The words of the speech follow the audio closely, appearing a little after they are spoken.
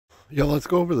Yo, let's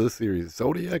go over this series,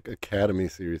 Zodiac Academy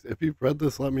series. If you've read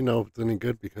this, let me know if it's any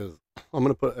good because I'm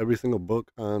gonna put every single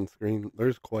book on screen.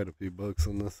 There's quite a few books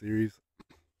in this series.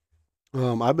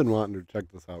 I've been wanting to check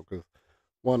this out because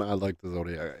one, I like the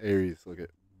Zodiac Aries. Look at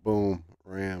boom,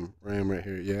 Ram right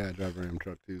here. Yeah, I drive a Ram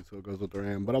truck too, so it goes with the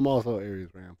Ram. But I'm also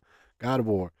Aries Ram. God of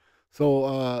War.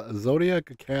 So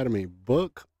Zodiac Academy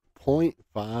book point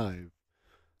five.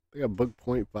 They got book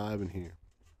point five in here.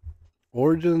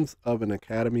 Origins of an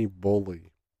Academy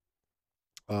Bully.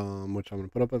 Which I'm gonna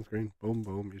put up on screen. Boom,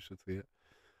 boom. You should see it.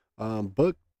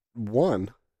 Book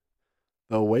one,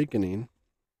 The Awakening.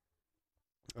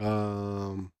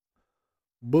 Um,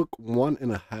 book one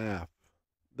and a half,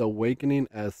 The Awakening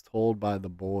as told by the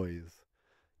boys.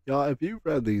 Y'all, if you've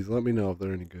read these, let me know if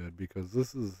they're any good because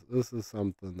this is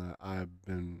something that I've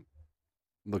been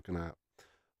looking at.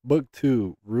 Book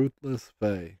two, Ruthless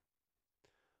Fae.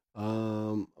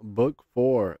 Book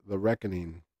four, The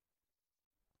Reckoning.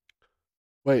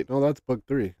 Wait, no, that's book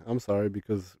three. I'm sorry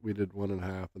because we did one and a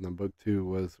half, and then book two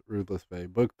was Ruthless Bay.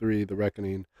 Book three, The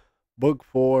Reckoning. Book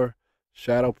four,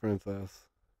 Shadow Princess.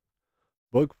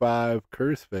 Book five,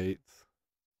 Curse Fates.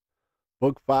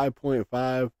 Book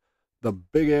 5.5, The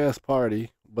Big Ass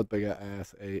Party, but they got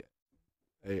ass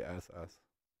ASS.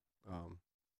 Um,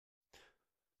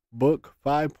 book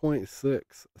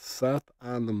 5.6, Seth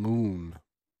on the Moon.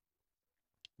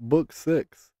 Book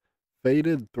six,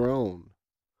 Fated Throne.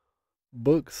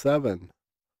 Book seven,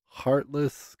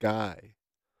 Heartless Sky.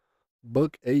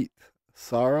 Book 8,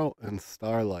 Sorrow and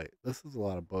Starlight. This is a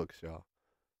lot of books, y'all.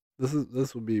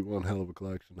 This would be one hell of a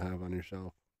collection to have on your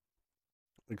shelf.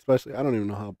 Especially, I don't even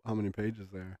know how many pages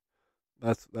there.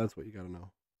 That's what you gotta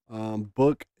know.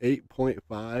 Book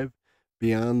 8.5,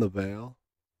 Beyond the Veil.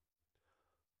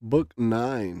 Book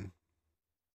 9.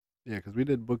 Yeah, because we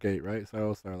did book 8, right?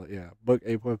 Sorrow, Starlight. Yeah. Book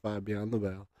 8.5, Beyond the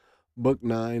Veil. Book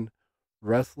 9,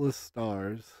 Restless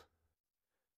Stars.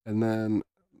 And then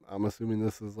I'm assuming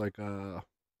this is like a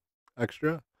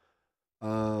extra.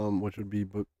 Which would be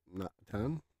book not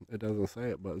 10. It doesn't say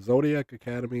it, but Zodiac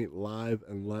Academy live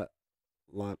and let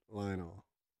Lionel.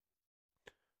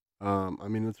 I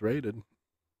mean it's rated,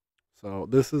 so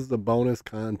this is the bonus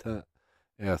content.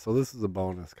 Yeah, so this is the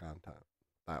bonus content.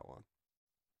 That one.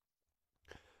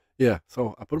 Yeah,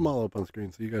 so I put them all up on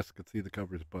screen so you guys could see the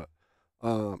covers. But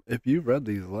if you've read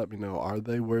these, let me know. Are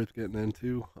they worth getting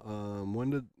into?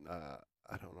 When did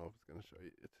I don't know if it's gonna show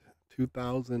you. It's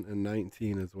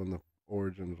 2019 is when the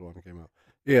Origins one came out.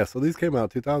 Yeah, so these came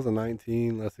out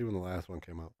 2019. Let's see when the last one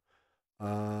came out.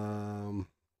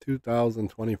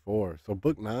 2024. So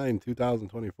book 9,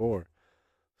 2024.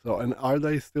 So and are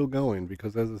they still going?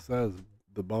 Because as it says,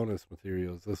 the bonus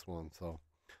material is this one. So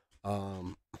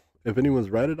um, if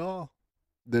anyone's read it all,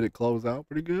 did it close out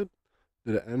pretty good?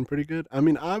 Did it end pretty good? I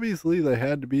mean, obviously they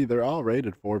had to be. They're all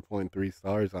rated 4.3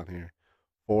 stars on here.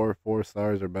 Four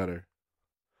stars or better.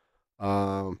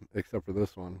 Except for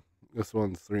this one. This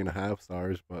one's 3.5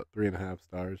 stars, but 3.5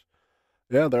 stars.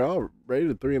 Yeah, they're all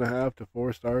rated 3.5 to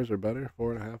 4 stars or better.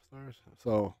 4.5 stars.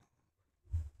 So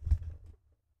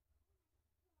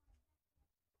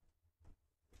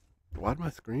why'd my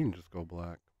screen just go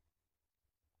black?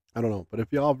 I don't know. But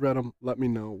if y'all have read them, let me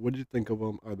know. What'd you think of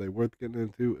them? Are they worth getting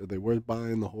into? Are they worth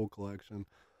buying the whole collection?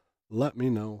 Let me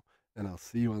know, and I'll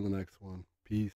see you on the next one. Peace.